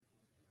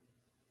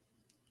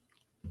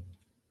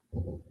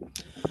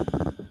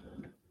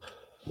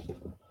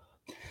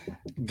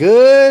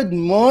Good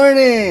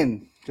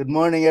morning. Good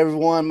morning,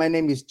 everyone. My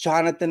name is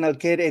Jonathan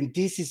Alkid, and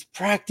this is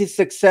Practice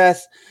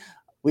Success.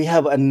 We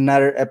have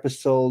another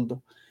episode,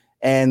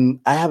 and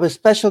I have a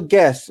special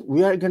guest.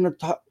 We are going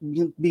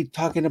to be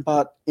talking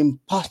about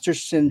imposter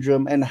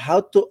syndrome and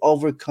how to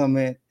overcome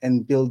it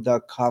and build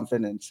that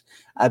confidence.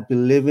 I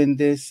believe in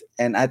this,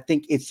 and I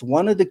think it's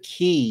one of the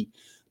key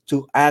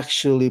to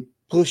actually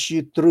push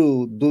you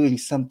through doing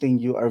something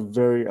you are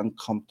very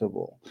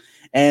uncomfortable.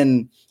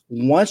 And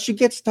once you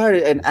get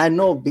started, and I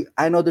know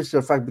this for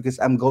a fact because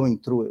I'm going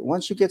through it.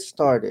 Once you get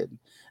started,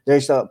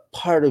 there's a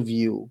part of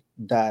you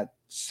that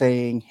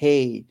saying,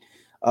 "Hey,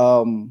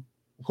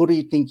 who do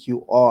you think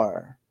you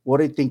are? What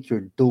do you think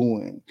you're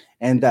doing?"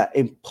 And that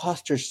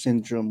imposter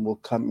syndrome will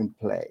come in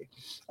play.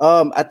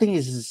 I think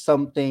this is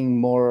something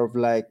more of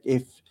like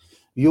if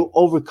you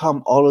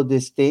overcome all of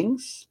these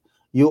things,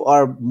 you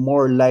are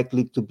more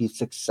likely to be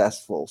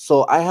successful.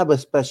 So I have a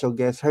special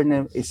guest. Her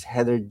name is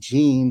Heather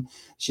Jean.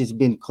 She's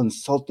been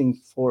consulting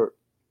for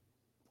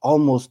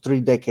almost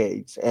 3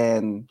 decades,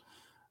 and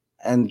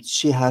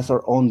she has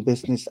her own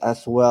business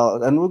as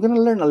well. And we're going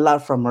to learn a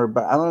lot from her,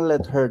 but I'm going to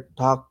let her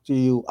talk to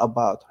you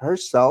about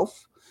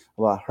herself,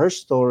 about her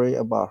story,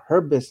 about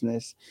her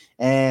business.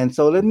 And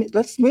so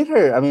let's meet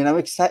her. I mean, I'm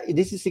excited.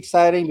 This is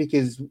exciting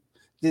because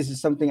this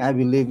is something I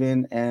believe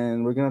in,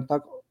 and we're going to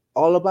talk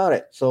all about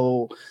it.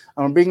 So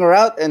I'm going to bring her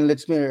out, and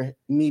let's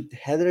meet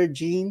Heather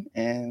Jean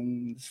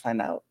and let's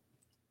find out.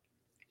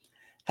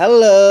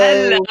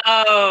 Hello.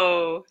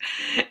 Hello.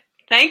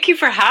 Thank you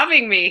for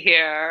having me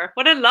here.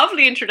 What a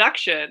lovely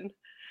introduction.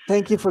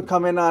 Thank you for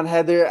coming on,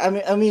 Heather.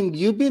 I mean,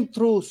 you've been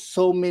through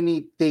so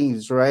many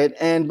things, right?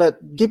 And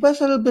but give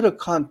us a little bit of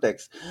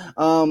context,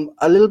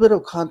 a little bit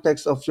of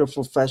context of your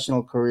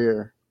professional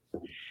career.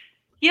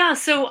 Yeah,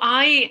 so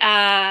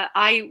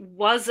I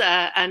was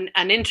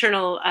an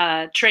internal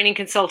training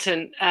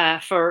consultant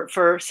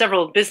for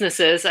several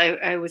businesses.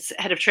 I was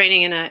head of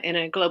training in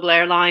a global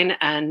airline,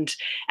 and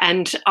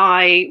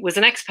I was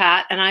an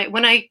expat. And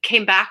when I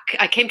came back,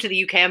 I came to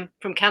the UK. I'm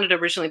from Canada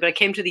originally, but I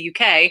came to the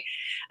UK.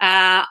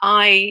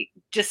 I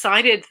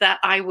decided that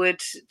I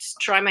would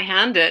try my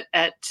hand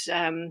at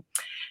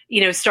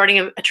starting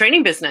a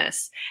training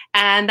business,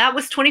 and that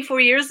was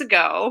 24 years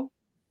ago.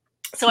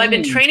 So I've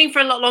been Hmm. training for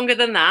a lot longer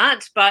than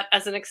that, but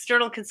as an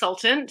external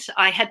consultant,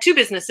 I had two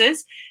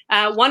businesses.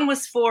 One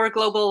was for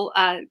global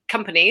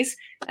companies,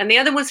 and the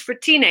other was for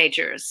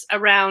teenagers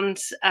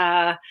around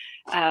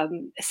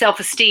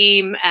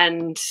self-esteem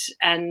and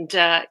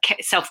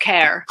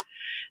self-care.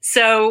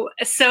 So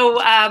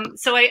I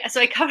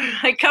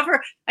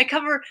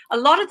cover a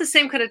lot of the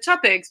same kind of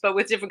topics, but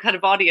with different kind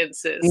of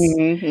audiences.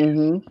 Mm-hmm,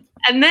 mm-hmm.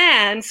 And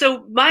then,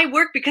 so my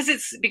work, because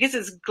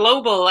it's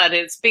global and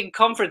it's big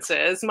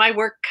conferences, my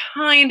work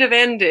kind of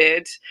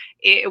ended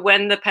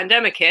when the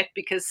pandemic hit.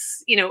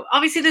 Because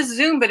obviously there's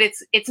Zoom, but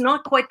it's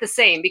not quite the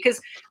same,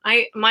 because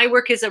my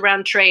work is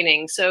around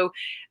training. So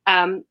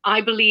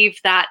I believe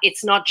that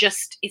it's not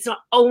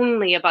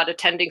only about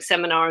attending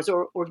seminars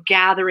or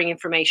gathering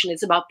information.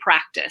 It's about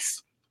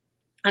practice.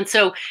 And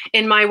so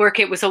in my work,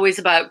 it was always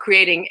about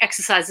creating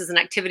exercises and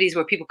activities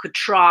where people could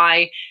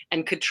try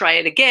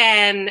it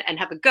again and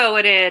have a go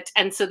at it.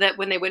 And so that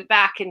when they went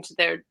back into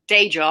their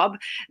day job,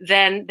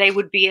 then they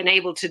would be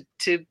enabled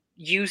to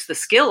use the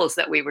skills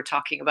that we were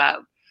talking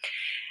about.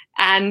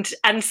 And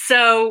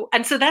so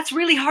that's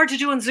really hard to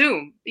do on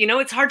Zoom.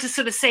 It's hard to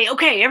sort of say,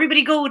 okay,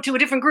 everybody go to a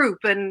different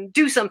group and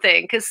do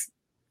something, because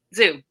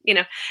Zoom.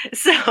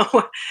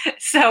 So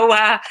so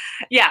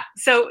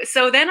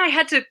then I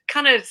had to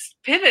kind of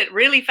pivot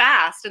really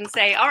fast and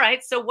say, all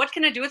right, so what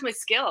can I do with my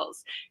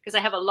skills? Because I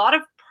have a lot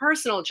of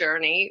personal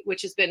journey,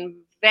 which has been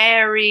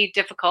very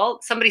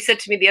difficult. Somebody said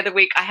to me the other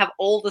week, I have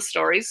all the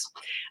stories.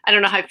 I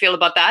don't know how I feel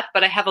about that,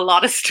 but I have a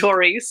lot of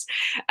stories.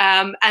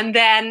 And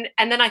then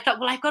I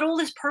thought, well, I've got all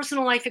this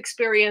personal life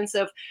experience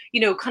of,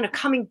 kind of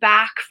coming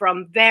back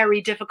from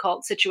very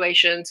difficult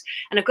situations.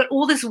 And I've got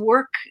all this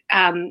work,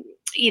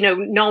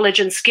 knowledge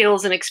and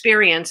skills and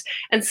experience.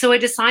 And so I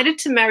decided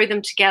to marry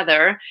them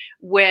together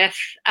with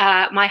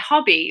my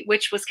hobby,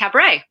 which was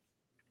cabaret.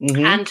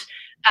 Mm-hmm.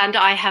 And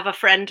I have a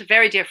friend, a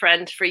very dear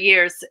friend for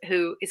years,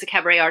 who is a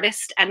cabaret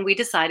artist. And we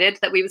decided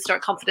that we would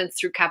start Confidence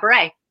through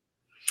Cabaret.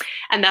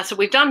 And that's what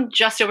we've done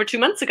just over 2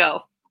 months ago.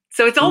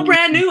 So it's all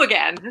brand new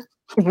again.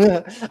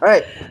 All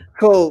right.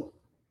 So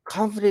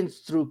confidence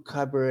through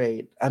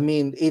cabaret. I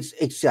mean, it's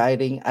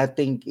exciting. I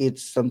think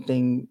it's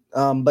something.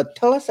 But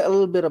tell us a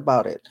little bit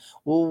about it.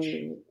 Well,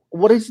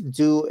 what does it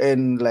do,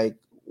 and like,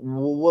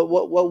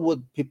 what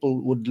would people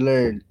would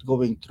learn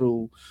going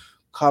through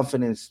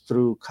confidence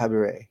through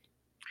cabaret?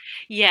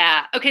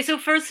 Yeah. Okay. So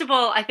first of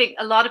all, I think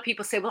a lot of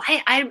people say, "Well,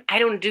 hey, I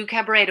don't do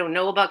cabaret. I don't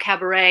know about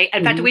cabaret."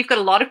 In fact, Mm-hmm. we've got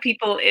a lot of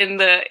people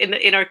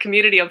in our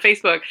community on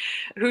Facebook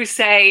who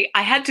say,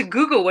 "I had to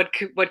Google what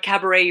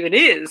cabaret even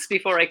is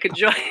before I could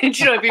join.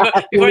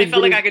 Before I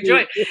felt like I could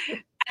join."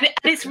 And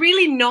it's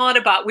really not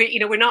about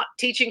we're not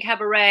teaching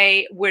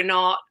cabaret. We're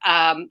not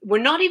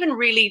even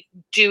really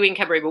doing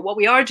cabaret. But what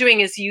we are doing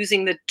is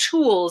using the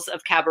tools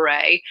of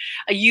cabaret,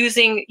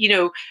 using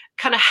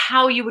kind of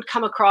how you would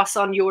come across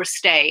on your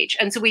stage.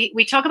 And so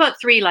we talk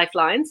about 3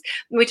 lifelines.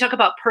 We talk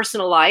about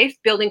personal life,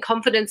 building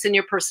confidence in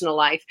your personal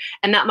life,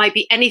 and that might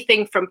be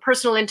anything from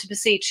personal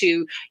intimacy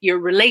to your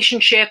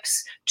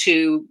relationships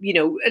to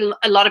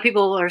a lot of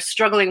people are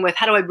struggling with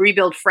how do I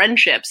rebuild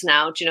friendships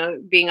now,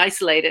 being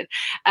isolated.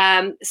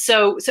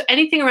 So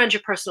anything around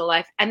your personal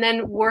life, and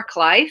then work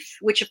life,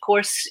 which of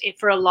course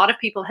for a lot of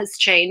people has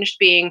changed,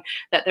 being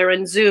that they're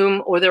in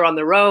Zoom or they're on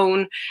their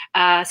own.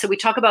 So we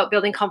talk about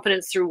building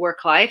confidence through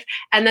work life.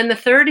 And then the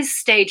third is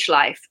stage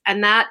life.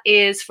 And that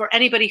is for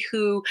anybody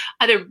who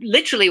either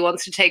literally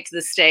wants to take to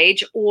the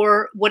stage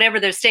or whatever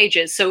their stage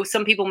is. So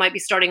some people might be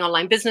starting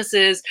online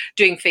businesses,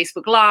 doing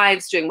Facebook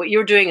Lives, doing what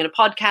you're doing in a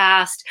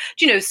podcast,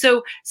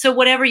 so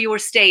whatever your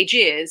stage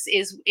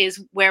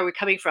is where we're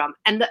coming from.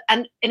 And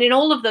in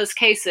all of those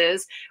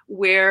cases,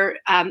 we're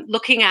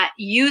looking at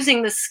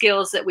using the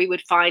skills that we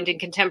would find in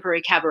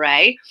contemporary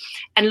cabaret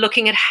and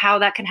looking at how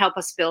that can help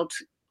us build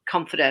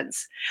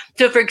confidence.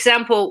 So, for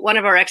example, one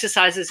of our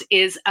exercises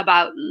is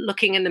about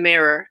looking in the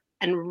mirror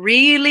and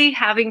really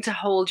having to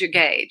hold your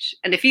gaze.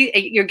 And if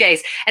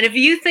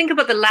you think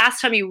about the last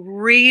time you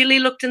really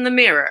looked in the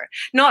mirror,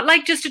 not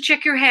like just to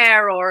check your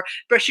hair or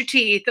brush your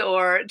teeth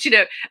or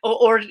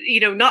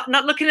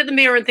not looking at the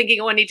mirror and thinking,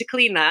 oh, I need to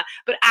clean that,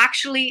 but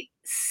actually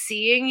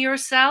seeing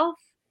yourself,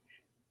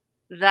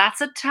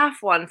 that's a tough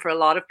one for a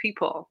lot of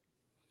people.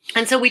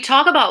 And so we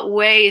talk about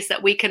ways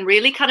that we can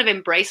really kind of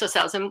embrace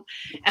ourselves. And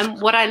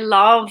what I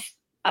love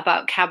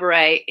about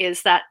cabaret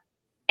is that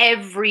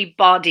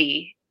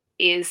everybody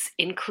is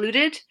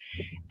included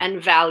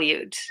and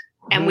valued.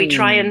 And we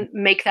try and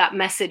make that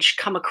message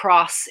come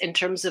across in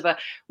terms of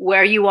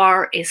where you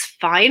are is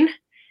fine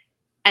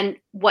and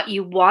what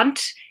you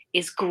want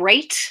is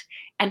great.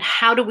 And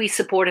how do we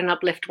support and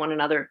uplift one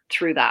another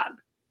through that?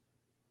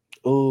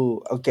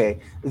 Oh, okay.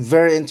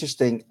 Very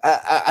interesting.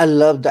 I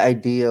love the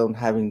idea of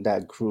having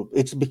that group.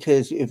 It's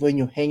because if when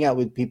you hang out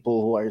with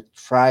people who are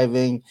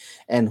thriving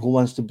and who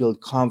wants to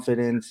build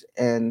confidence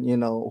and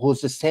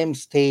who's the same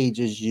stage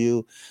as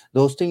you,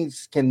 those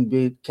things can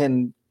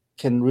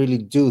really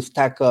do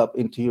stack up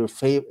into your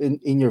favor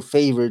in your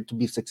favor to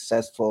be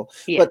successful.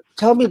 Yeah. But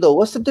tell me though,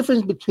 what's the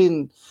difference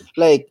between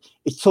like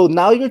so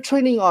now you're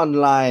training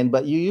online,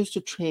 but you used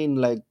to train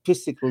like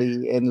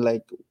physically and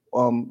like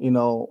you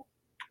know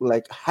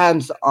like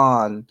hands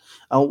on.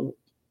 uh,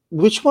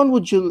 which one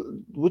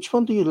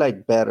do you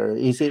like better?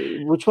 Is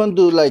it which one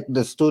do like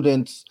the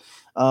students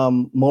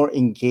more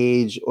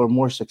engaged or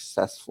more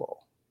successful?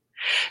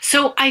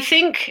 So I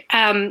think,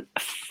 I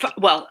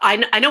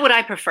know what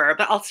I prefer,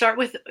 but I'll start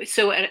with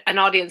an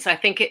audience. I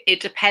think it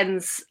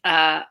depends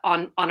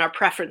on our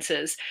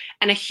preferences,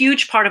 and a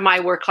huge part of my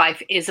work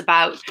life is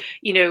about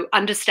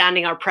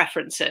understanding our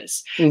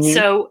preferences. Hmm.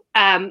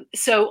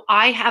 So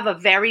I have a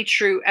very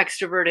true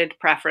extroverted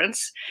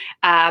preference.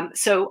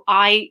 So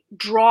I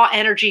draw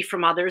energy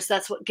from others.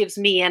 That's what gives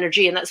me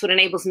energy, and that's what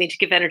enables me to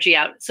give energy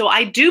out. So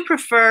I do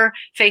prefer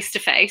face to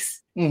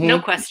face, no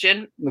Hmm.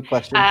 question. The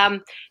question.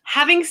 Um,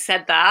 Having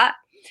said that,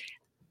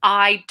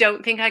 I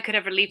don't think I could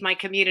ever leave my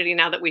community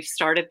now that we've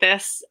started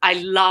this. I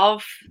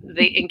love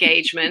the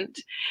engagement.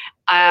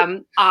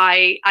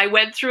 I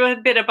went through a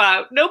bit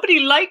about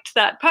nobody liked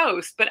that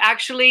post, but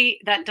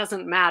actually that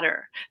doesn't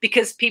matter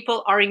because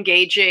people are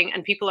engaging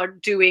and people are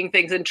doing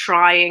things and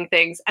trying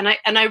things, and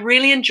I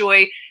really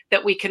enjoy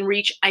that we can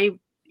reach a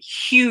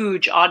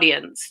huge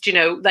audience.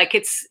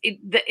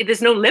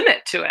 There's no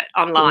limit to it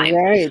online.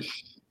 Right.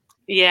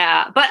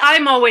 Yeah, but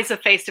I'm always a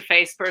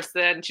face-to-face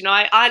person.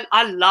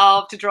 I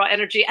love to draw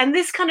energy, and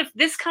this kind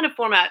of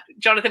format,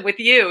 Jonathan, with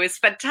you is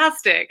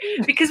fantastic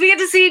because we get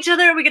to see each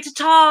other, we get to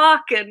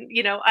talk, and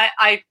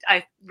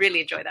I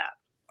really enjoy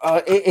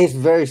that. It's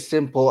very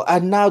simple,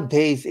 and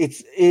nowadays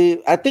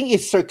I think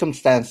it's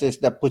circumstances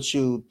that put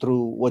you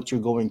through what you're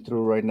going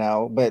through right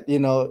now. But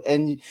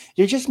and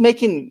you're just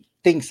making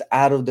things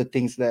out of the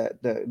things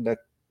that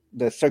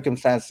the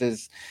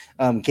circumstances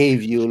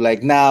gave you.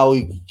 Like now,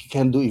 you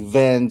can do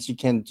events. You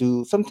can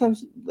do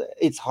sometimes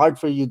it's hard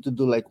for you to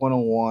do like one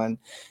on one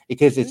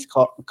because Mhm. it's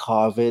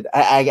COVID.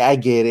 I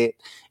get it.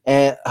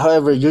 And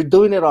however, you're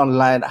doing it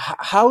online.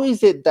 How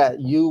is it that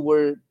you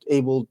were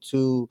able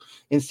to,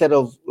 instead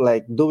of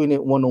like doing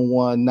it one on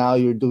one, now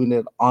you're doing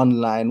it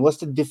online? What's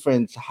the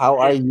difference? How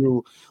are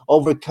you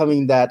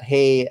overcoming that?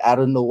 Hey, I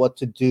don't know what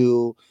to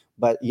do,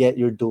 but yet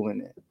you're doing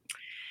it.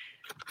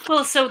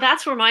 Well, so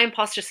that's where my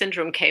imposter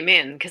syndrome came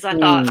in because I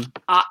thought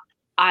Mm,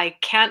 I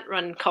can't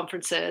run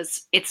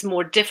conferences. It's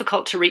more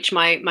difficult to reach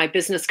my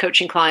business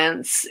coaching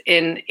clients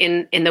in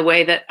the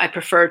way that I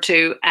prefer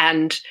to,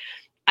 and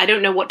I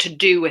don't know what to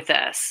do with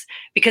this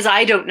because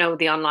I don't know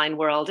the online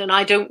world and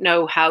I don't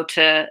know how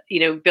to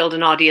build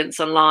an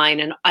audience online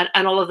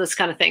and all of this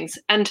kind of things.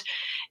 And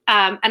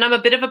I'm a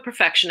bit of a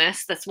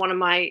perfectionist. That's one of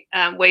my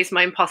ways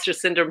my imposter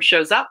syndrome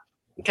shows up.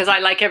 because I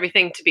like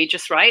everything to be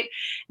just right.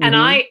 And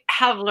Mm-hmm. I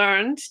have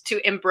learned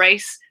to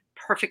embrace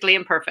perfectly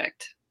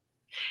imperfect.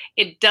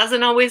 It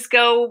doesn't always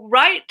go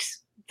right.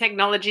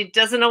 Technology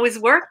doesn't always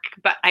work,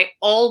 but I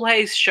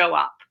always show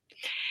up.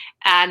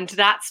 And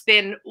that's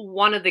been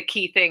one of the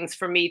key things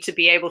for me to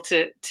be able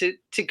to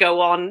go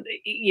on,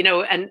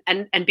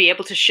 and be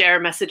able to share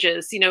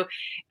messages.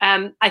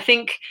 I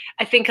think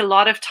a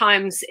lot of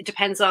times it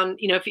depends on,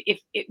 if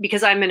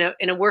because I'm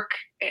in a work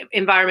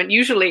environment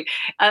usually.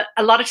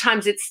 A lot of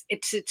times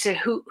it's to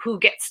who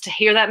gets to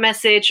hear that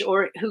message,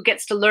 or who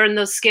gets to learn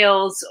those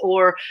skills,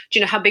 or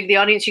how big the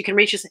audience you can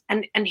reach is.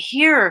 And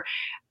here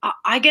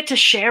I get to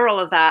share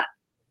all of that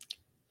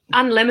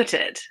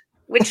unlimited,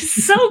 which is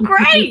so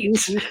great.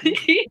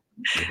 it,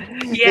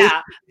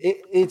 Yeah.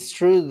 it's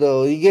true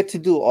though. You get to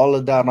do all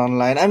of that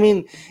online. I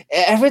mean,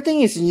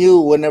 everything is new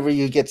whenever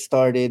you get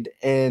started,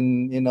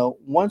 and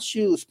once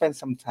you spend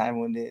some time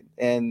with it,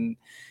 and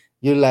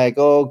you're like,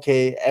 oh,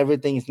 okay,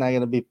 everything is not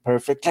gonna be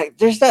perfect. Like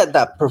there's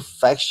that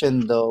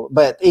perfection though,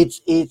 but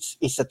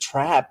it's a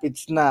trap.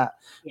 It's not,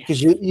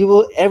 because Yes. you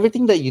will,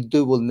 everything that you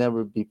do will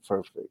never be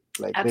perfect.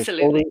 Like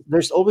Absolutely.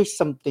 there's always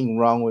something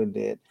wrong with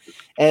it,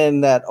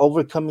 and that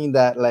overcoming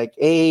that, like,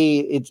 hey,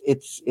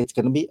 it's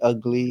gonna be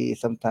ugly.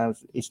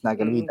 Sometimes it's not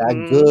gonna be that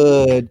Hmm.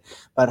 good,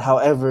 but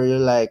however, you're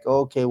like,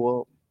 okay,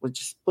 well, we'll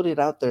just put it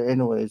out there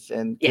anyways,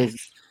 and because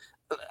Yes.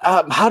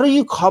 how do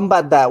you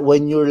combat that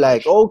when you're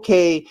like,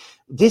 okay,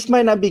 this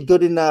might not be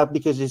good enough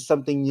because it's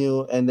something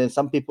new, and then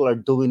some people are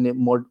doing it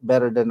more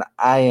better than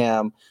I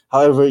am.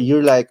 However,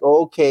 you're like,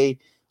 oh, okay,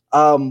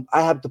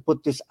 I have to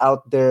put this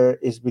out there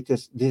is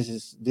because this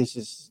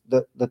is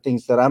the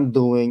things that I'm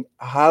doing.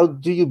 How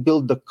do you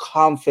build the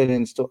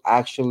confidence to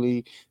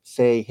actually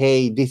say,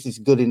 hey, this is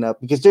good enough?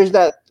 Because there's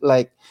that,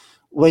 like,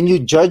 when you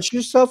judge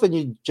yourself and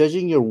you're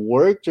judging your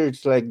work,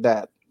 there's like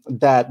that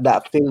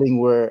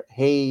feeling where,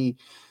 hey,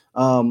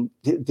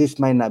 this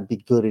might not be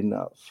good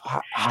enough.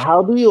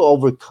 How do you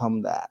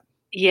overcome that?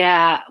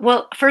 Yeah.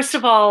 Well, first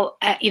of all,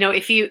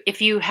 if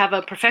you have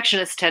a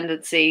perfectionist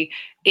tendency,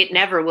 it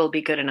never will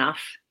be good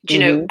enough.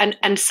 Mm-hmm. And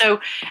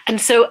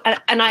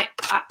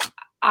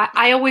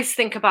I always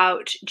think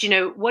about,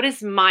 what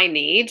is my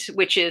need,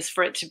 which is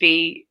for it to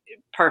be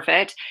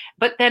perfect,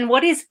 but then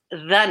what is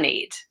the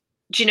need?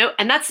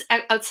 And that's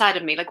outside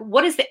of me. Like,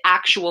 what is the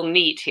actual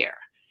need here?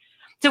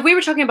 So we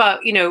were talking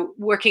about,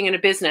 working in a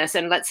business,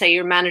 and let's say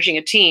you're managing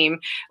a team,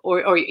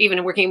 or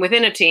even working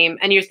within a team,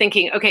 and you're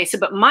thinking, okay, so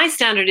but my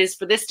standard is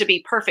for this to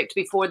be perfect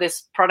before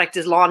this product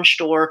is launched,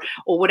 or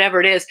whatever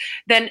it is.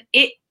 Then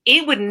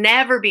it would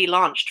never be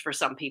launched for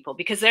some people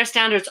because their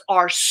standards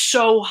are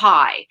so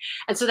high.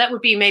 And so that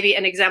would be maybe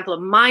an example of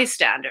my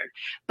standard.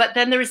 But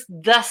then there's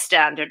the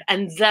standard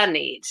and the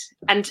need.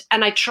 And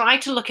I try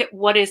to look at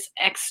what is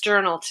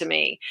external to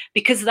me,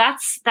 because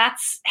that's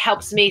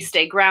helps me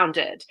stay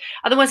grounded.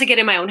 Otherwise, I get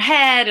in my own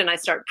head and I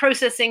start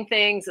processing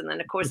things. And then,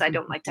 of course, I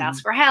don't like to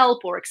ask for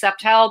help or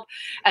accept help,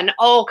 and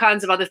all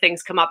kinds of other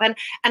things come up. And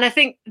I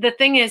think the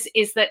thing is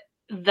that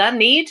the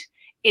need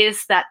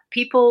is that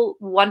people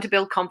want to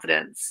build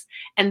confidence.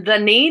 And the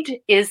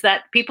need is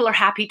that people are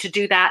happy to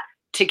do that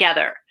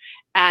together.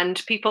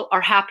 And people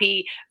are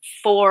happy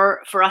for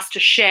us to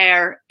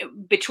share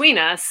between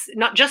us,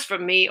 not just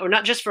from me, or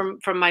not just from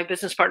my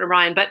business partner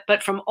Ryan,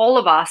 but from all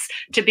of us,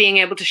 to being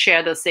able to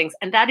share those things.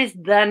 And that is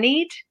the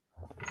need.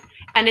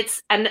 And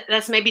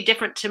that's maybe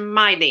different to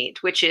my need,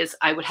 which is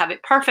I would have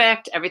it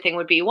perfect, everything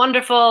would be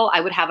wonderful,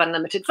 I would have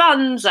unlimited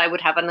funds, I would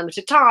have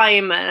unlimited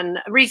time and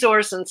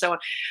resource, and so on.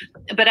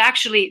 But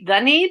actually, the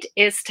need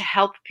is to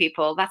help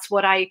people. That's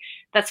what I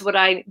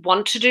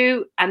want to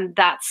do, and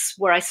that's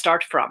where I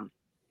start from.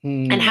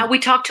 And how Hmm. we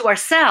talk to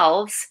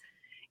ourselves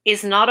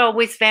is not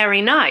always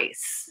very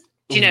nice.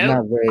 It's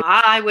not very.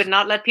 I would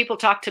not let people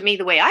talk to me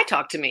the way I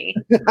talk to me.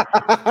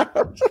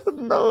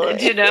 No Do way.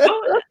 you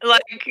know?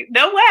 Like,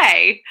 no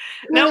way.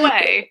 No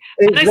way.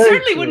 And It's I very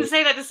certainly wouldn't true.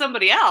 say that to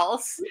somebody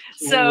else.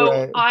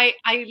 So Right.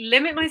 I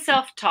limit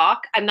myself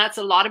talk, and that's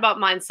a lot about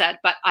mindset,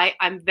 but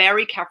I'm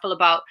very careful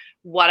about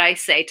what I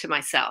say to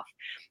myself.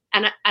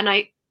 And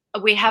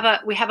we have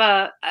a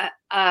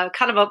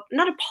kind of a,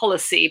 not a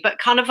policy, but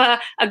kind of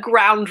a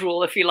ground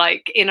rule, if you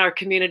like, in our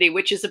community,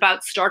 which is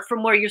about start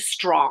from where you're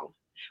strong,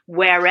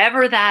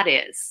 wherever that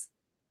is.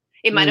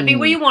 It might not be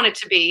where Hmm. you want it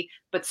to be,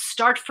 but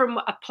start from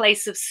a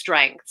place of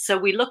strength. So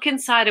we look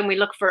inside and we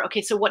look for,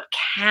 okay, so what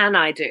can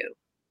I do?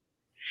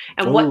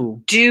 And what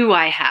Oh, do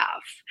I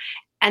have?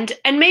 And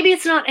maybe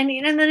it's not, and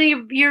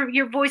then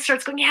your voice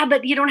starts going, yeah,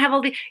 but you don't have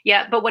all the,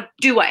 yeah, but what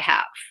do I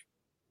have?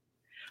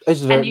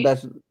 it's And very, you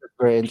that's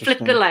very flip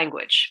the interesting.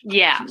 language.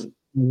 Yeah.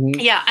 Hmm.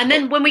 Yeah. And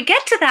then when we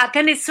get to that,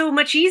 then it's so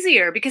much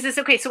easier, because it's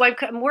okay. So I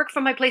can work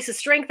from my place of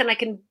strength, and I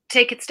can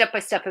take it step by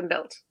step and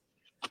build.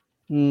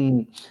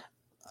 Hmm.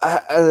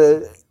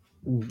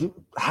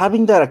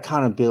 Having that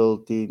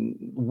accountability,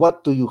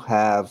 what do you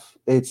have?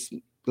 It's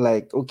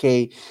like,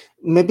 okay,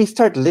 maybe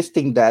start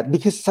listing that,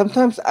 because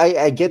sometimes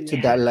I get to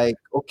Yeah. that, like,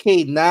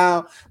 okay,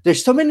 now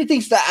there's so many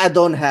things that I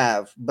don't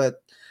have,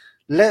 but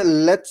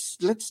let's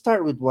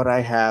start with what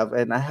I have,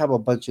 and I have a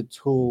bunch of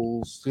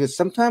tools because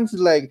sometimes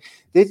like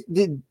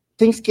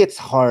things gets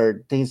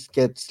hard, things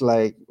gets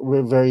like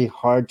very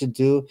hard to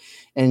do,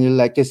 and you're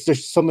like,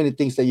 there's so many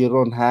things that you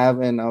don't have,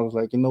 and I was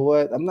like, you know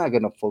what, I'm not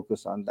gonna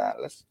focus on that.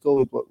 Let's go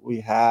with what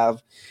we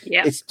have.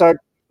 Yeah. It start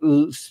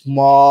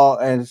small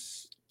and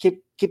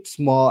keep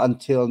small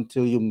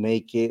until you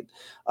make it.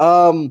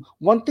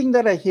 One thing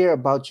that I hear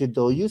about you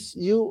though,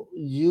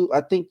 you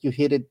I think you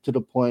hit it to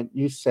the point.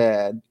 You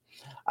said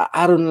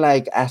I don't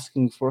like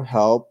asking for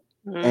help,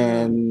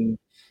 Mm,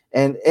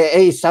 and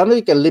it sounded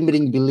like a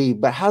limiting belief.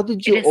 But how did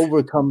it you is.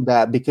 overcome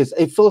that? Because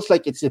it feels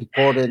like it's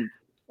important,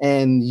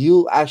 and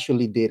you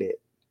actually did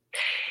it.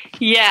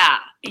 Yeah,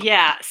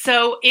 yeah.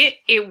 So it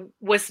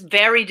was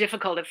very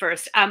difficult at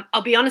first.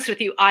 I'll be honest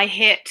with you. I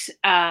hit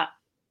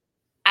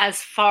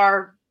as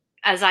far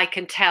as I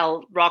can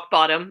tell rock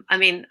bottom. I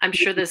mean, I'm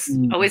sure there's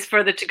Mm. always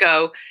further to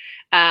go,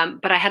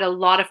 but I had a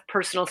lot of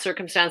personal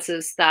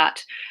circumstances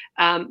that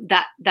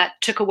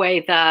took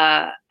away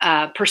the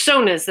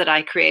personas that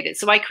I created.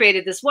 So I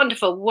created this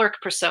wonderful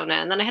work persona,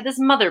 and then I had this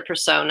mother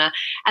persona,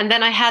 and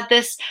then I had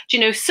this,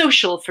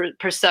 social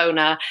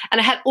persona, and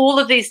I had all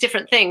of these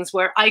different things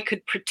where I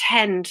could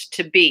pretend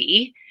to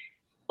be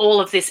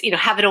all of this,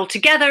 have it all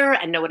together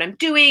and know what I'm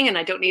doing, and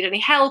I don't need any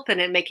help, and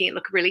then making it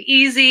look really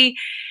easy.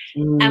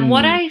 And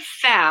what Mm. I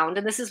found,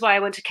 and this is why I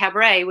went to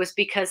cabaret, was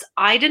because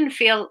I didn't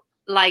feel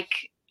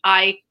like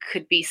I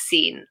could be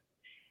seen.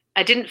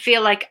 I didn't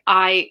feel like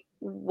I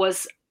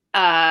was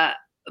uh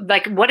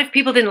like, what if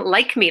people didn't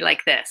like me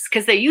like this?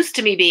 Because they're used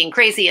to me being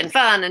crazy and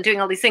fun and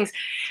doing all these things.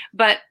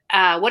 But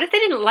what if they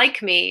didn't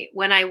like me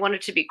when I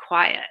wanted to be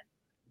quiet?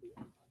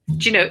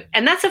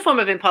 And that's a form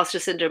of imposter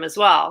syndrome as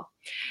well.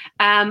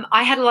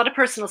 I had a lot of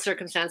personal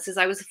circumstances.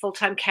 I was a full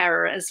time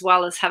carer as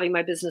well as having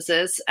my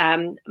businesses.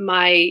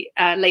 My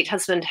late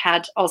husband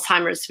had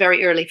Alzheimer's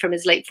very early, from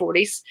his late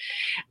 40s.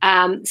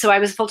 So I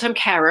was a full time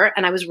carer,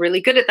 and I was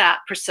really good at that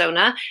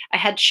persona. I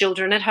had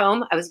children at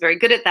home. I was very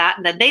good at that.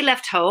 And then they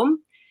left home.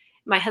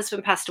 My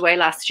husband passed away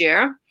last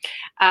year.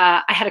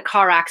 I had a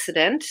car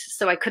accident,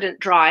 so I couldn't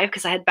drive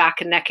because I had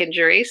back and neck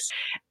injuries.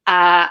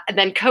 And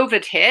then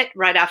COVID hit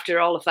right after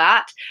all of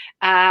that,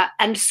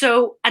 and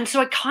so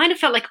I kind of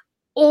felt like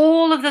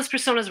all of those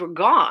personas were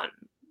gone.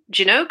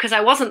 Because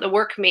I wasn't the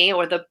work me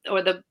or the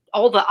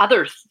all the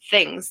other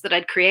things that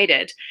I'd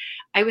created.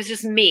 I was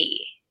just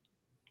me,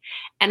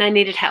 and I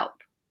needed help,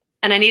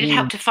 and I needed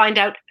help Mm. to find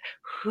out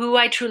who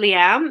I truly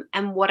am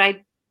and what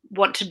I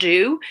want to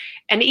do,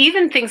 and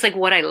even things like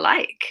what I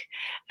like.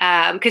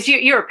 Because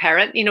you're a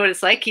parent, you know what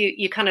it's like.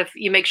 You kind of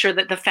you make sure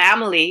that the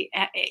family,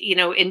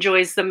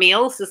 enjoys the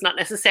meals. Is not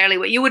necessarily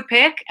what you would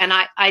pick, and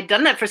I'd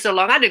done that for so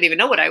long. I didn't even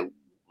know what I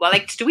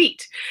liked to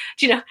eat.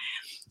 Do you know?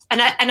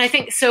 And I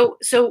think so.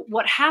 So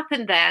what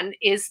happened then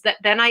is that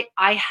then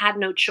I had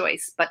no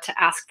choice but to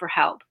ask for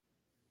help.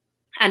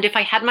 And if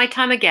I had my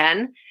time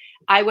again,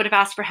 I would have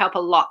asked for help a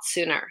lot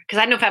sooner, because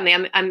I had no family.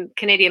 I'm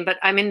Canadian, but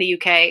I'm in the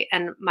UK,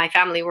 and my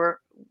family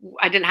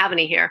I didn't have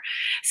any here.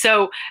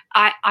 So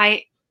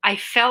I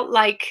felt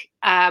like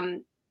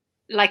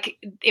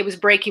it was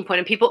breaking point,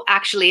 and people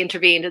actually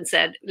intervened and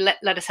said,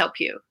 let us help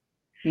you.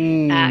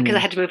 Because I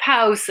Mm. had to move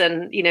house,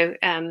 and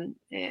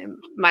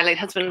my late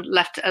husband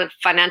left a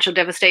financial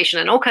devastation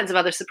and all kinds of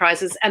other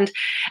surprises, and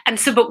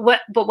so but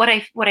what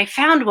I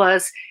found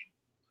was,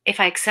 if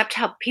I accept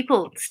help,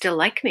 people still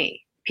like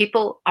me.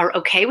 People are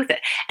okay with it.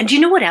 And do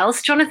you know what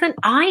else, Jonathan?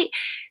 I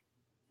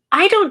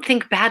don't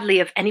think badly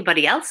of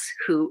anybody else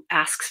who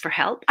asks for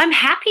help. I'm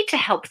happy to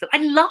help them. I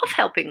love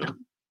helping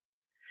them.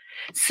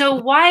 So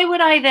why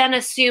would I then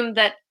assume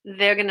that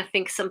they're going to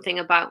think something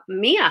about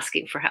me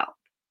asking for help?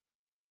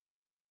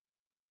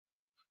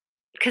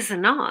 Because they're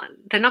not.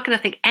 They're not going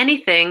to think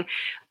anything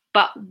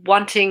but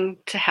wanting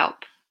to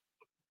help.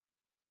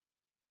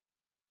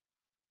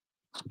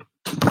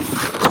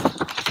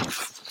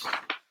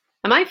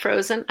 Am I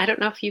frozen? I don't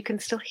know if you can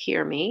still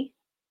hear me,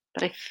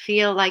 but I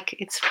feel like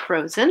it's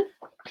frozen.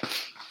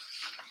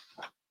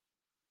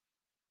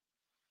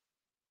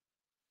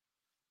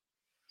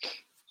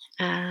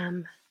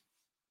 Um,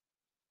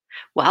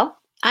 well,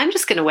 I'm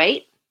just going to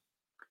wait.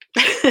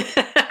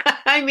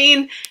 I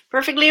mean,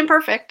 perfectly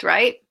imperfect,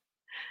 right?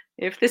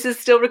 If this is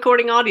still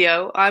recording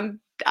audio,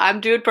 I'm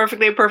doing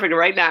perfectly imperfect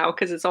right now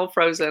because it's all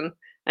frozen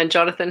and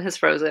Jonathan has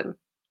frozen.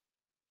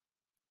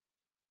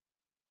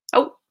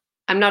 Oh,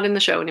 I'm not in the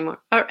show anymore.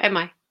 Or am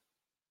I?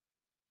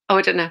 Oh,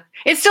 I don't know.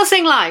 It's still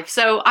saying live,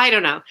 so I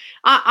don't know.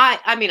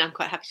 I mean, I'm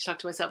quite happy to talk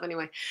to myself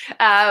anyway.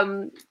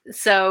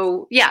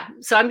 So yeah,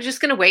 so I'm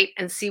just gonna wait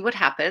and see what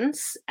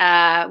happens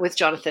with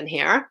Jonathan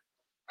here.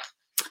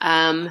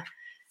 Um,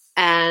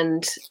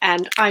 and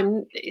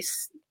I'm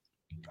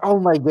Oh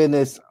my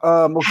goodness.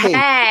 Okay.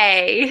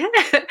 Hey,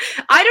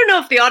 I don't know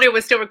if the audio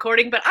was still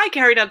recording, but I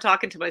carried on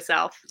talking to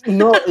myself.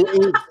 No,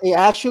 it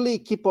actually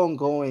keep on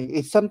going.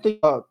 It's something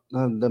about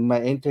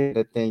my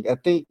internet. I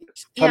think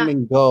it's come Yeah.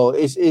 and go.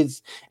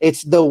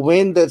 It's the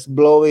wind that's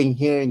blowing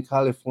here in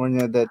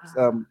California that's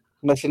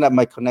messing up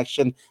my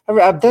connection.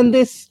 I've done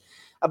this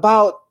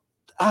about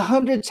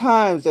 100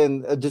 times,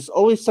 and there's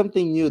always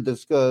something new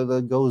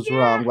that goes Yeah.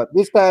 wrong. But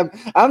this time,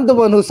 I'm the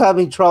one who's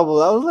having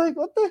trouble. I was like,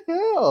 "What the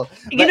hell?"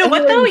 You But know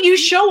what though? anyway, You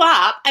show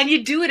up and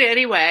you do it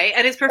anyway,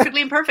 and it's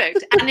perfectly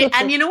imperfect.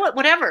 And you know what?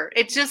 Whatever.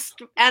 It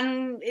just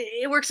and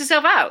it works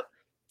itself out.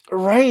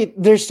 right,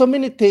 there's so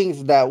many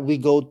things that we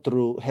go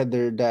through,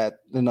 Heather, that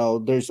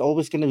there's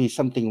always going to be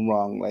something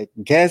wrong, like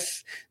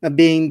guests not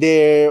being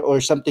there,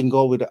 or something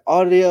go with the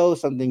audio,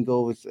 something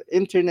go with the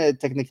internet,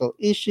 technical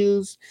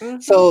issues. Hmm.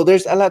 So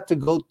there's a lot to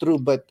go through,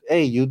 but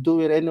hey, you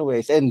do it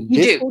anyways, and You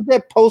this do. will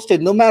get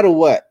posted no matter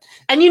what.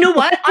 And you know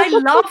what? I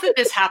love that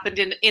this happened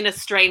in a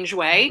strange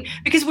way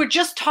because we're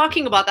just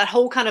talking about that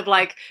whole kind of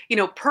like,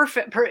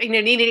 perfect,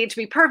 needing it to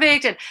be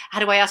perfect and how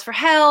do I ask for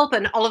help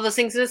and all of those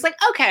things. And it's like,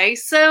 okay,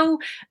 so,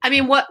 I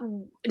mean,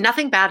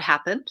 nothing bad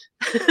happened.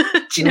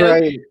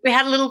 Right. We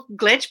had a little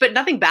glitch, but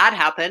nothing bad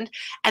happened.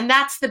 And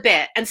that's the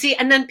bit. And see,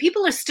 and then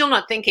people are still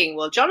not thinking,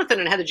 well, Jonathan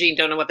and Heather Jean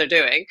don't know what they're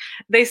doing.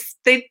 They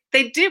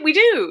did, we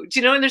do,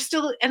 and they're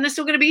still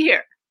going to be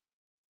here.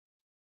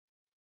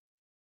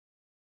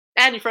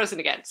 And you're frozen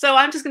again. So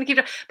I'm just going to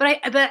keep. But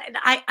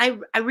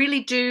I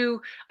really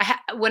do.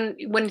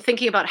 When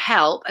thinking about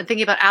help and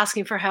thinking about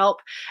asking for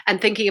help and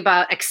thinking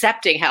about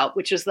accepting help,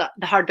 which is the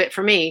hard bit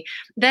for me,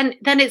 then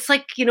it's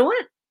like, you know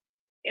what?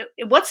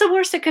 What's the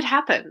worst that could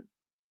happen?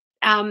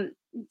 Um,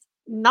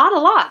 Not a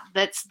lot.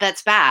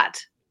 That's bad.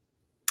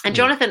 And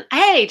Yeah. Jonathan,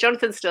 hey,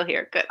 Jonathan's still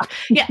here. Good.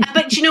 Yeah,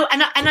 but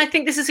and I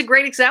think this is a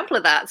great example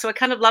of that. So I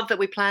kind of love that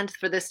we planned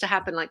for this to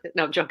happen like that.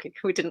 No, I'm joking.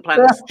 We didn't plan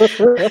this.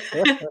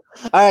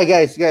 All right,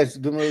 guys,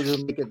 we'll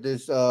make it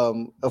this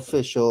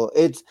official.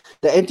 It's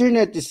the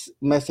internet is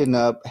messing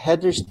up.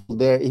 Heather's still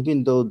there,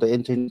 even though the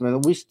internet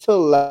we're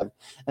still live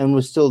and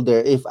we're still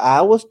there. If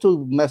I was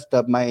to messed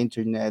up my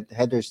internet,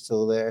 Heather's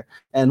still there,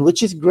 and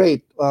which is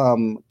great.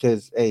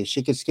 Because hey,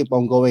 she can keep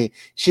on going.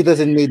 She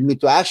doesn't need me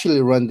to actually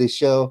run this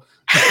show.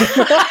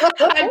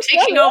 I'm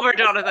taking over,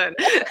 Jonathan.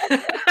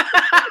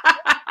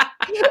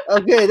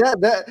 Okay,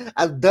 that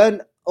I've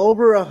done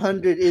over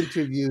 100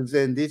 interviews,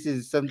 and this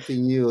is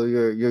something new.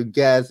 Your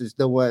guest is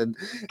the one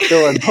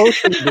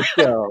hosting the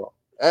show.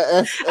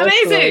 That's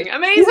right. Amazing,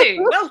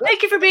 amazing. Well,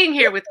 thank you for being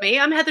here with me.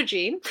 I'm Heather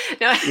Jean.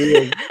 No.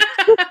 Yeah.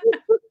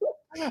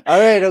 All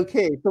right.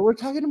 Okay. So we're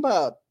talking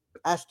about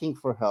asking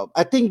for help.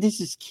 I think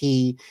this is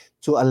key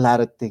to a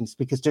lot of things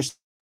because there's so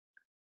many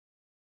things that we go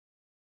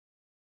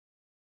through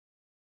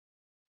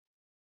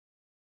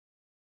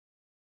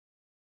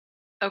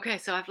Okay,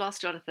 so I've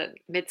lost Jonathan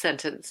mid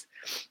sentence.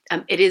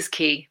 It is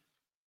key.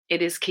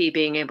 It is key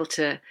being able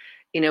to,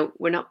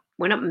 we're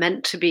not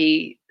meant to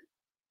be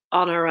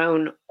on our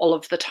own all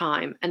of the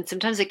time, and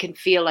sometimes it can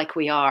feel like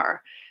we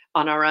are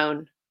on our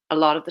own a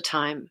lot of the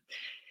time.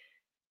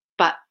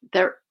 But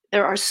there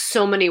are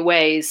so many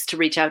ways to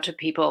reach out to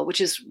people, which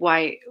is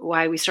why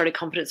we started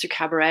Confidence Through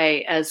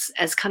Cabaret as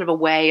kind of a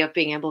way of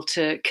being able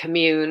to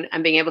commune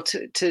and being able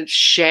to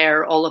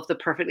share all of the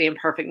perfectly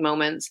imperfect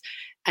moments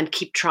and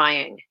keep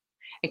trying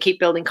and keep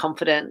building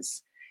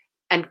confidence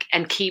and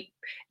keep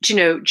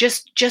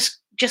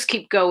just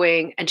keep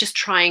going and just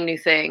trying new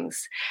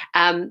things.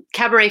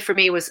 Cabaret for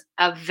me was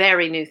a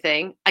very new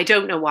thing. I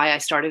don't know why I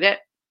started it.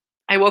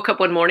 I woke up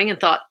one morning and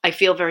thought, I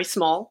feel very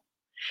small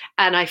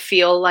and I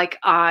feel like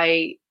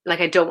I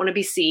don't want to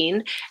be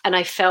seen, and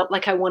I felt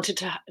like I wanted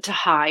to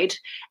hide,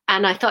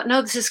 and I thought,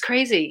 no, this is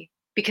crazy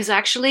because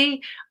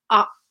actually,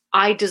 uh,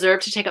 I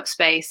deserve to take up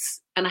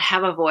space, and I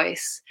have a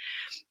voice,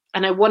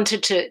 and I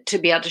wanted to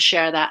be able to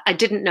share that. I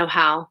didn't know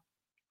how.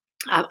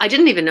 I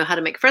didn't even know how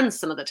to make friends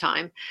some of the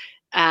time.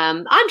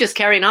 I'm just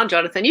carrying on,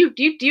 Jonathan. You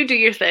do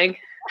your thing.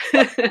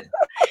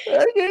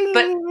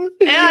 But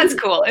yeah, it's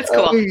cool. It's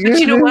cool. But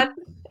you know what?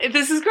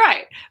 This is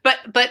great.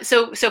 But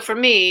so for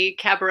me,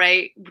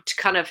 cabaret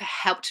kind of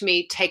helped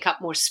me take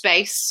up more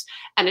space,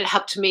 and it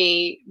helped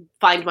me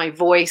find my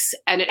voice,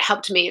 and it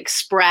helped me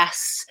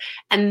express.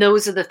 And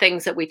those are the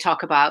things that we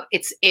talk about.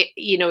 It's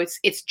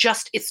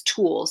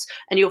tools,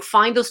 and you'll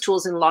find those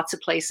tools in lots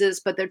of places,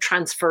 but they're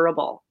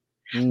transferable.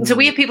 And so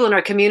we Mm, have people in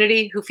our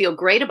community who feel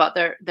great about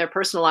their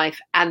personal life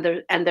and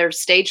their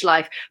stage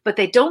life, but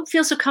they don't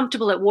feel so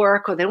comfortable at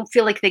work, or they don't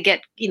feel like they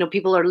get,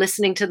 people are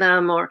listening to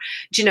them, or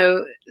you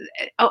know,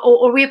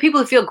 or we have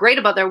people who feel great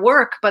about their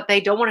work, but they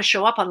don't want to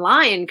show up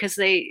online because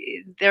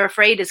they're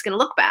afraid it's going to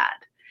look bad.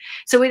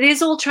 So it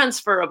is all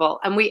transferable,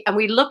 and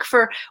we look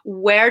for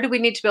where do we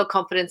need to build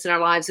confidence in our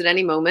lives at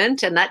any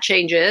moment, and that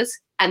changes.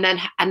 And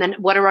then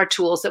what are our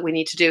tools that we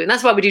need to do? And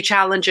that's why we do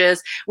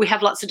challenges. We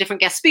have lots of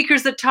different guest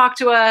speakers that talk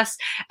to us,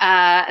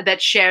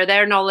 that share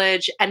their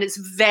knowledge, and it's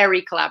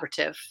very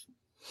collaborative.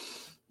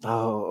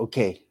 oh,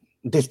 okay.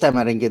 This time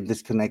I didn't get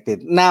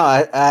disconnected.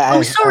 Now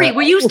Oh, sorry,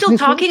 were you still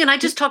talking and I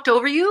just talked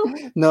over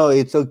you? no,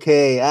 it's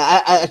okay.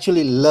 I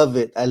actually love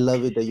it. I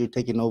love it that you're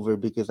taking over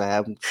because I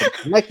have some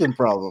connection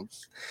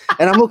problems,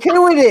 and I'm okay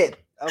with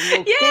it. I'm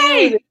okay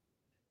with Yay! it.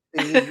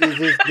 This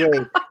is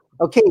great.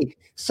 Okay,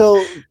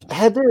 so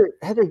Heather,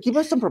 give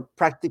us some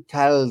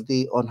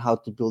practicality on how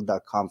to build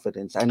that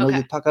confidence. I know Okay.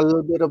 you talk a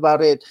little bit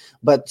about it,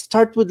 but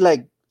start with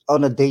like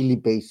on a daily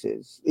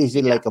basis? Is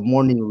it Yeah. like a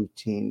morning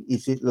routine?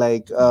 Is it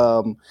like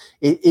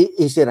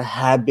is it a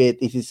habit?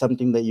 Is it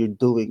something that you're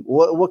doing?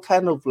 What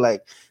kind of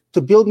like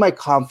to build my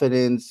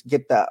confidence,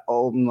 get that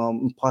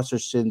imposter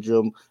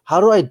syndrome? How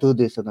do I do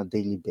this on a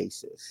daily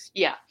basis?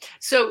 Yeah.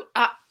 So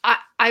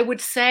I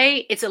would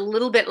say it's a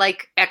little bit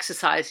like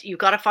exercise. You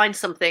got to find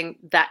something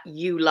that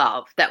you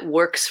love that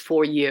works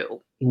for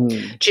you.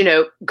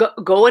 Mm,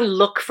 Go and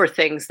look for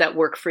things that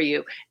work for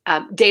you.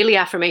 Daily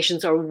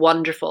affirmations are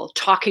wonderful.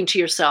 Talking to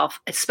yourself,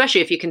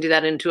 especially if you can do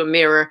that into a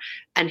mirror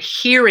and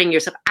hearing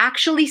yourself,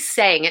 actually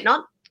saying it,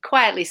 not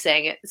quietly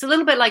saying it. It's a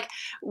little bit like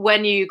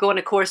when you go on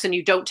a course and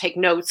you don't take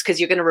notes because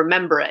you're going to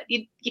remember it.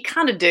 You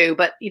kind of do,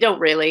 but you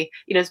don't really.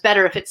 It's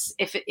better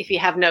if you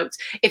have notes.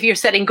 If you're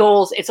setting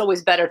goals, it's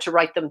always better to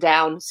write them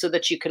down so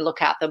that you can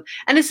look at them.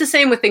 And it's the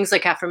same with things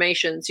like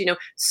affirmations.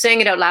 Saying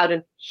it out loud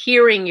and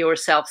hearing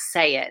yourself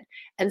say it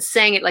and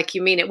saying it like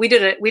you mean it. We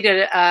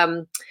did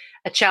a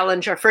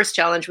challenge. Our first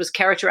challenge was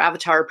character,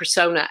 avatar, or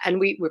persona, and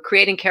we were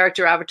creating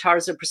character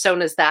avatars and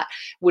personas that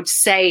would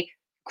say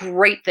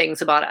great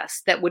things about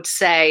us, that would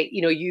say,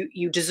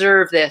 you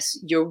deserve this,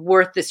 you're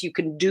worth this, you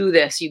can do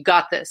this, you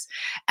got this.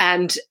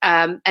 And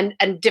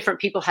different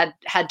people had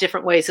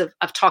different ways of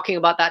talking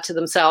about that to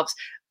themselves.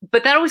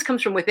 But that always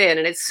comes from within,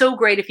 and it's so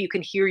great if you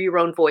can hear your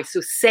own voice.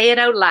 So say it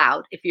out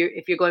loud if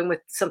you're going with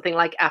something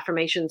like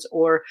affirmations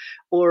or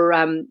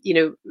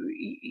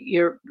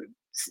you're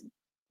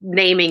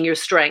naming your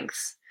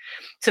strengths.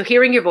 So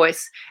hearing your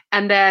voice,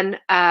 and then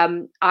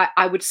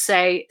I would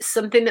say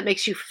something that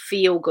makes you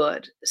feel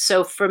good.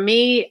 So for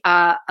me,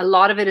 a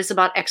lot of it is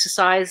about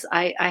exercise.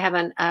 I have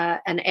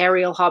an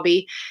aerial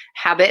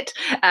habit,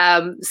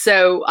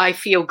 so I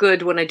feel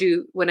good when I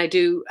do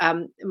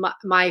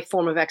my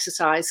form of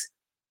exercise.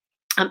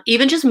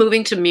 Even just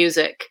moving to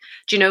music,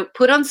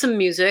 put on some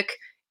music,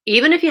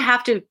 even if you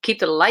have to keep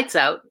the lights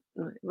out.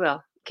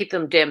 Well, keep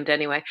them dimmed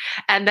anyway,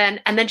 and then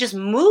just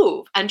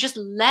move and just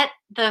let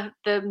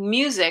the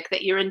music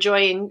that you're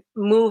enjoying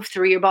move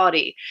through your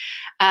body,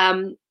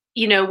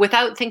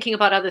 without thinking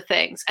about other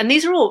things. And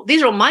these are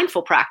all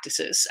mindful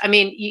practices. I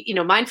mean,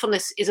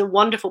 mindfulness is a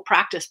wonderful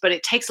practice, but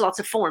it takes lots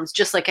of forms,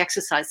 just like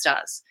exercise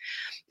does.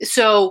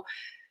 So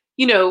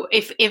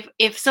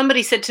if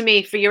somebody said to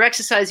me, for your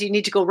exercise, you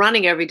need to go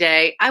running every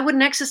day, I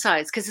wouldn't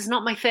exercise because it's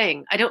not my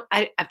thing.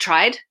 I've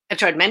tried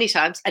many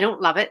times. I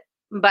don't love it,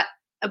 but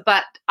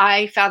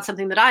I found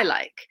something that I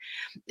like.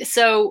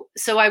 So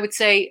I would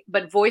say,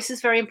 but voice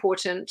is very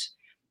important.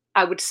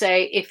 I would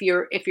say if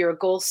you're a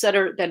goal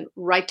setter, then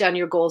write down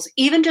your goals,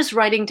 even just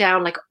writing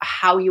down like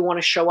how you want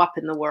to show up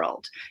in the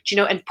world,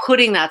 and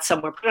putting that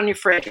somewhere, put it on your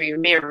fridge or your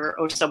mirror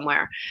or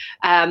somewhere.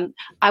 I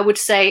would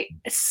say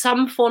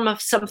some form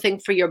of something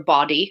for your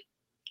body.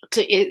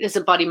 Is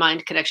a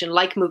body-mind connection,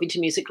 like moving to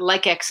music,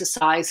 like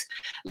exercise,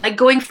 like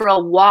going for a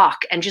walk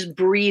and just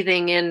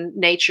breathing in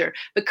nature.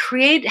 But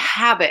create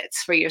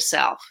habits for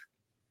yourself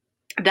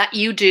that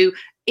you do.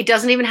 It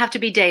doesn't even have to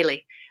be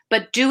daily,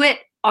 but do it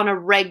on a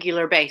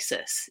regular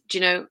basis.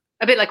 A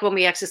bit like when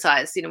we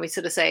exercise, we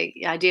sort of say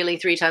ideally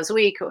 3 times a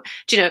week, or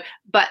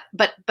but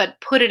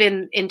put it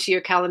into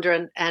your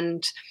calendar.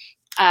 And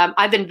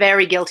I've been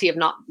very guilty of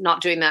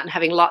not doing that and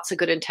having lots of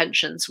good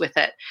intentions with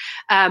it.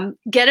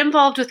 Get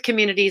involved with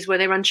communities where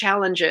they run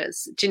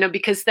challenges,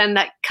 because then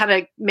that kind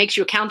of makes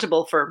you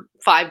accountable for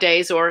 5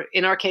 days, or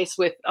in our case,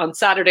 on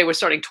Saturday, we're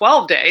starting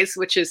 12 days,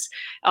 which is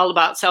all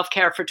about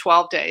self-care for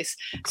 12 days.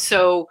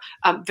 So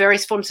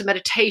various forms of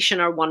meditation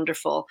are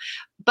wonderful.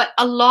 But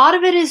a lot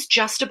of it is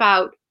just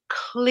about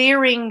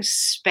clearing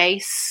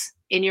space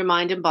in your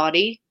mind and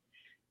body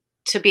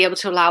to be able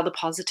to allow the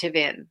positive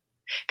in.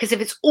 Because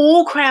if it's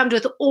all crammed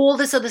with all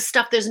this other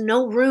stuff, there's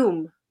no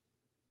room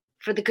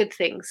for the good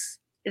things.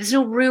 There's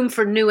no room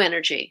for new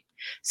energy.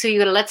 So you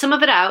got to let some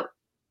of it out.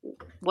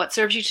 What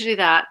serves you to do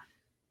that?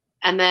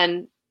 And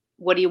then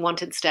what do you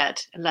want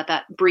instead? And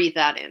breathe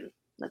that in.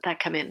 Let that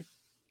come in.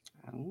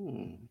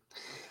 Oh,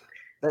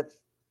 that's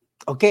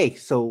okay.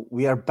 So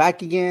we are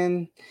back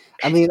again.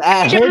 I mean,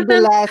 I heard the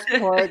Jonathan? last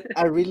part.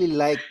 I really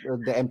like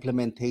the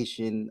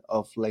implementation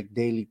of like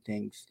daily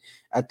things.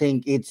 I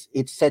think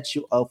it sets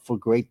you up for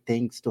great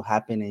things to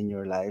happen in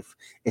your life,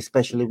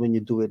 especially when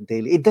you do it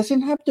daily. It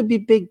doesn't have to be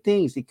big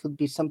things. It could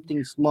be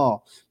something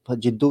small,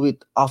 but you do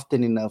it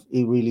often enough.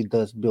 It really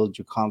does build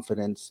your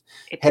confidence.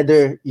 It does.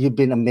 Heather, you've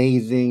been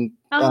amazing.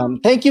 Oh,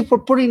 Thank you for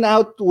putting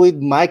out with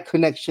my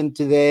connection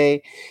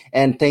today,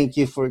 and thank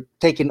you for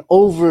taking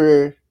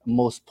over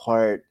most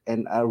part.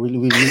 And I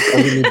really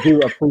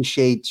do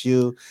appreciate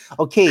you.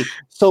 Okay,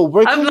 so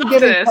I love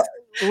this.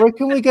 where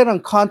can we get in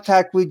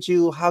contact with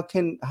you? How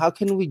can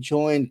we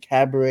join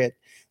Cabaret?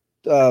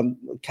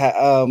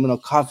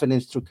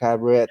 Confidence through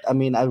Cabaret. I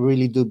mean, I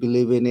really do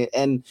believe in it.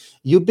 And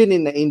you've been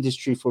in the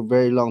industry for a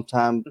very long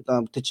time,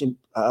 teaching,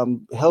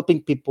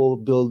 helping people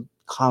build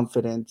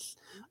confidence.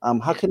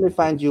 How can they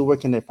find you? Where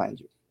can they find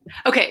you?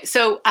 Okay,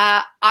 so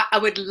I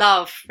would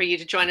love for you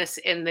to join us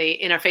in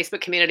our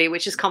Facebook community,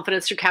 which is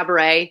Confidence Through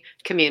Cabaret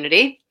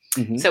Community.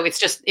 Hmm. So it's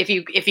just if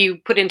you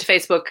put into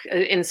Facebook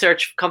in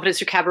search Confidence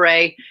Through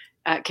Cabaret,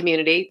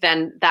 community,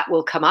 then that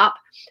will come up.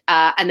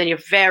 And then you're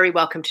very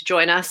welcome to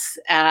join us.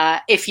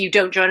 If you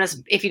don't join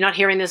us, if you're not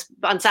hearing this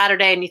on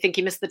Saturday and you think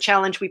you missed the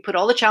challenge, we put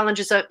all the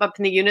challenges up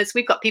in the units.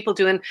 We've got people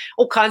doing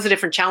all kinds of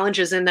different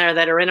challenges in there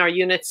that are in our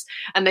units.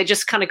 And they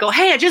just kind of go,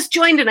 hey, I just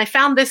joined and I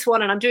found this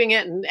one and I'm doing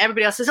it. And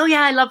everybody else says, oh,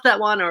 yeah, I love that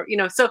one. Or,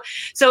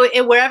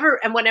 wherever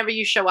and whenever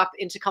you show up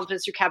into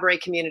Confidence Through Cabaret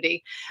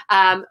community.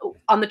 On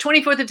the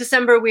 24th of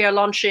December, we are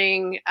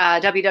launching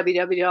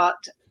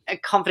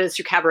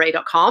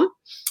www.confidencethroughcabaret.com.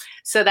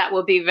 So that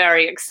will be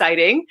very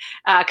exciting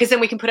because then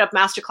we can put up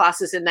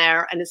masterclasses in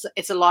there, and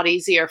it's a lot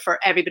easier for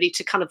everybody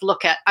to kind of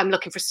look at. I'm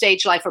looking for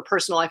stage life or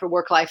personal life or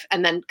work life,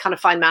 and then kind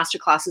of find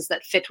masterclasses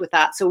that fit with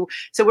that. So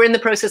we're in the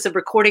process of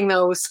recording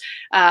those,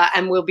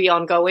 and we'll be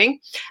ongoing.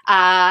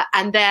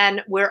 And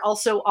then we're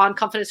also on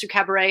Confidence Through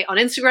Cabaret on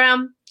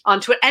Instagram,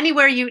 on Twitter,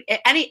 anywhere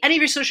any of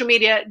your social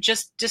media,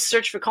 just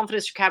search for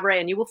Confidence Through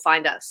Cabaret and you will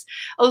find us.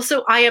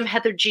 Also, I am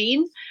Heather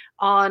Jean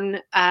on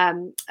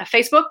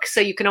Facebook, so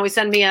you can always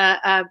send me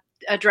a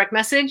direct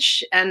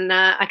message and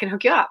I can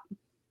hook you up.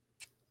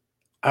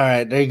 All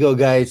right, there you go,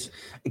 guys.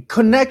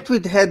 Connect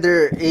with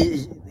Heather.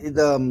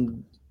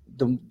 The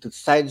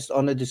site is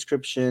on the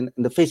description.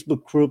 In the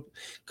Facebook group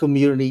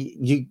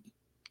community,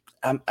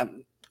 um,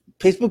 um,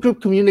 Facebook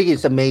group community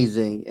is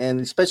amazing, and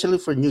especially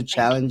for new Thank you.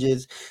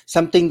 challenges,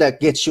 something that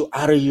gets you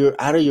out of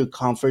your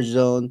comfort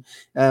zone,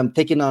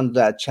 taking on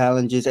that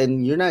challenges,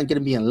 and you're not going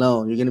to be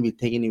alone. You're going to be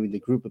taking it with a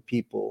group of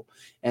people,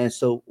 and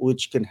so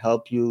which can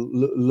help you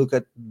look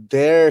at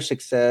their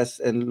success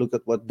and look at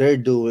what they're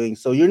doing.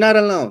 So you're not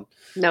alone.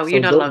 No,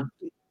 you're So not alone.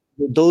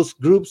 those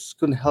groups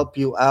can help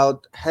you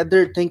out.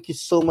 Heather, thank you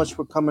so much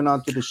for coming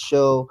on to the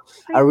show.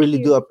 I Thank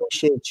really do you.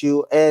 appreciate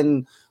you,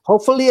 and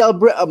hopefully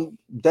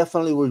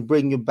definitely will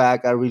bring you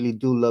back. I really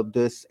do love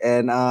this,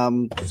 and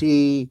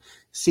see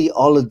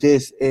all of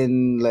this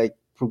in like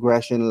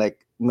progression,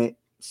 like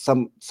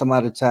some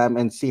other time,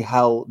 and see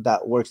how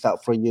that works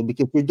out for you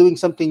because you're doing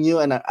something new,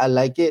 and I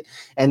like it.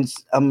 And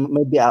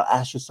maybe I'll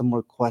ask you some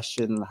more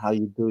questions on how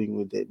you're doing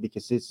with it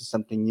because this is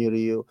something new to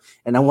you,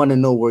 and I want to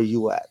know where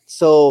you at.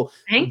 So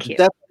Thank you.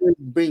 definitely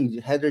bring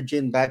Heather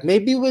Jin back,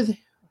 maybe with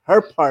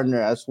her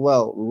partner as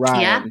well, Yeah.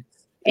 Ryan,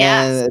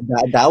 Yes.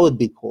 and that would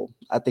be cool.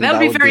 I think That would that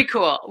be would be very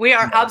cool. We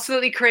are yeah.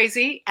 absolutely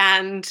crazy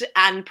and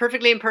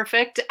perfectly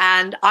imperfect,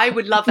 and I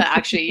would love that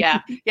actually.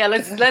 Yeah, yeah.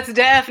 Let's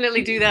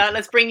definitely do that.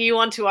 Let's bring you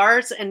onto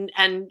ours, and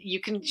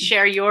you can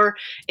share your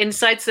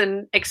insights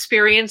and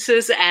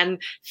experiences and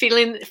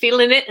feeling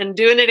it and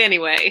doing it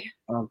anyway.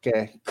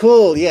 Okay,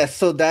 cool. Yes,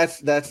 so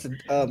that's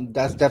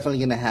definitely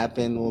gonna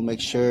happen. We'll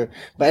make sure.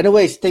 But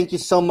anyways, thank you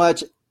so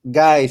much,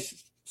 guys.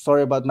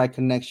 Sorry about my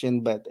connection,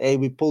 but hey,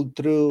 we pulled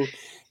through.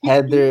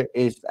 Heather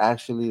is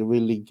actually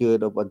really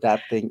good of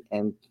adapting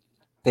and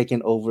taking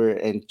over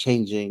and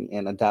changing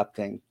and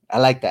adapting. I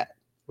like that.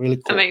 Really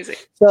cool. Amazing.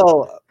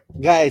 So,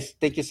 guys,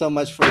 thank you so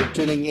much for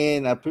tuning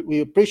in. We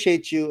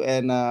appreciate you,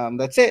 and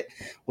that's it.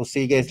 We'll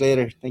see you guys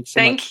later. Thank you so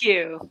Thank much.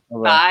 you. Bye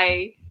bye.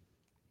 Bye.